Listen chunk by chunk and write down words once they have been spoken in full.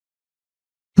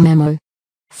Memo.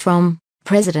 From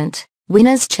President,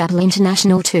 Winners Chapel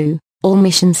International to all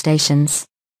mission stations.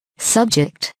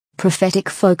 Subject, Prophetic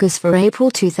Focus for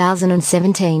April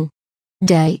 2017.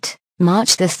 Date,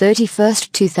 March the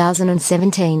 31st,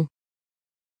 2017.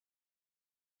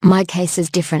 My case is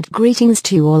different. Greetings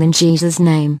to you all in Jesus'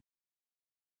 name.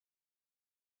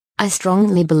 I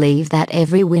strongly believe that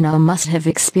every winner must have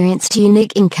experienced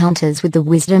unique encounters with the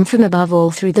wisdom from above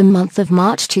all through the month of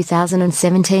March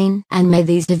 2017, and may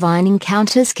these divine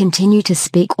encounters continue to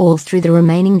speak all through the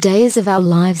remaining days of our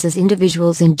lives as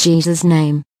individuals in Jesus'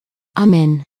 name.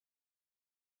 Amen.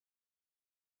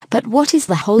 But what is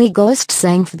the Holy Ghost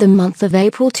saying for the month of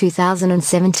April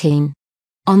 2017?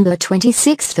 On the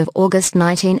 26th of August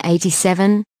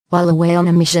 1987, while away on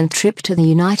a mission trip to the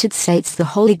United States, the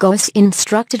Holy Ghost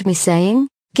instructed me saying,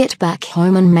 "Get back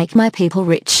home and make my people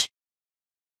rich."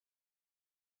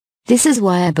 This is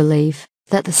why I believe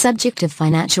that the subject of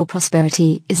financial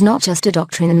prosperity is not just a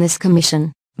doctrine in this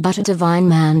commission, but a divine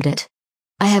mandate.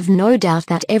 I have no doubt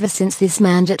that ever since this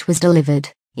mandate was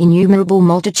delivered, innumerable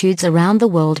multitudes around the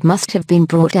world must have been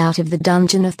brought out of the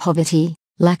dungeon of poverty,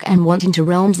 lack and want into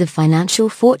realms of financial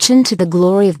fortune to the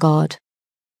glory of God.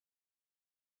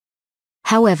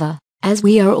 However, as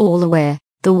we are all aware,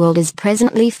 the world is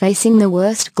presently facing the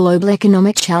worst global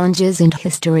economic challenges in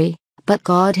history, but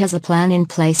God has a plan in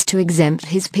place to exempt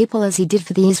His people as He did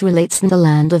for the Israelites in the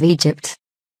land of Egypt.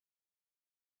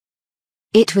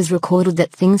 It was recorded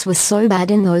that things were so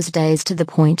bad in those days to the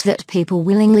point that people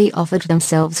willingly offered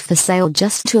themselves for sale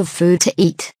just to have food to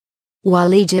eat.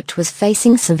 While Egypt was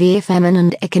facing severe famine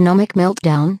and economic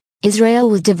meltdown, Israel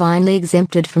was divinely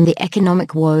exempted from the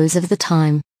economic woes of the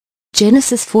time.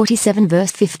 Genesis 47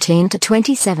 verse 15 to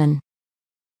 27.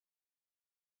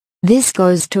 This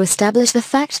goes to establish the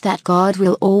fact that God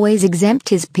will always exempt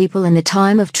His people in the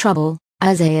time of trouble.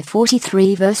 Isaiah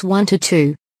 43 verse 1 to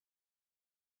 2.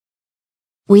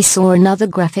 We saw another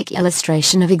graphic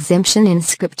illustration of exemption in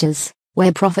scriptures,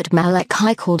 where Prophet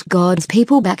Malachi called God's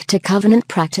people back to covenant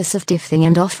practice of tithing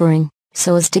and offering,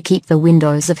 so as to keep the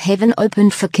windows of heaven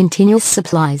opened for continuous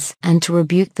supplies and to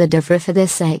rebuke the devourer for their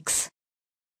sakes.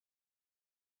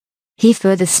 He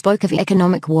further spoke of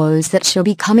economic woes that shall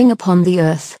be coming upon the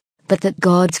earth, but that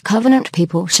God's covenant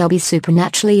people shall be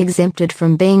supernaturally exempted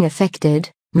from being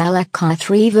affected. Malachi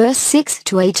 3 verse 6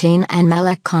 to 18 and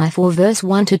Malachi 4 verse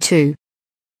 1 to 2.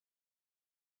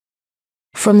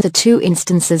 From the two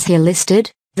instances here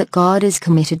listed, that God is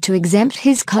committed to exempt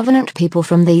His covenant people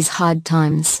from these hard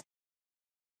times.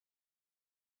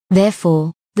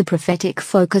 Therefore, the prophetic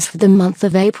focus for the month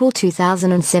of April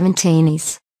 2017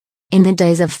 is, "In the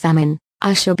days of famine,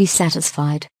 I shall be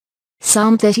satisfied."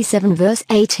 Psalm 37 verse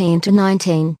 18 to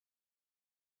 19.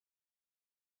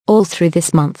 All through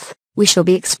this month, we shall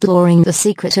be exploring the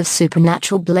secret of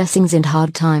supernatural blessings in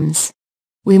hard times.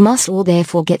 We must all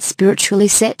therefore get spiritually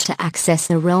set to access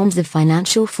the realms of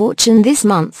financial fortune this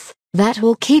month, that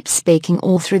will keep speaking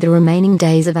all through the remaining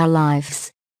days of our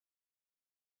lives.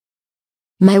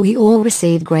 May we all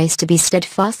receive grace to be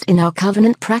steadfast in our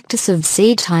covenant practice of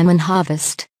seed time and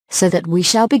harvest, so that we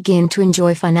shall begin to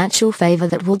enjoy financial favor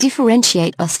that will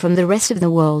differentiate us from the rest of the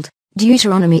world.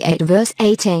 Deuteronomy 8 verse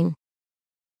 18.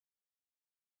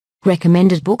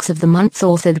 Recommended books of the month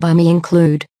authored by me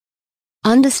include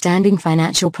Understanding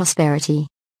Financial Prosperity,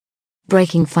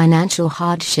 Breaking Financial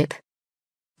Hardship,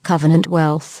 Covenant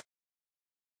Wealth,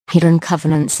 Hidden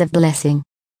Covenants of Blessing.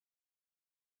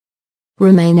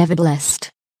 Remain ever blessed.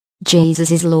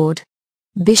 Jesus is Lord.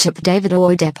 Bishop David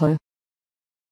Oyedepo.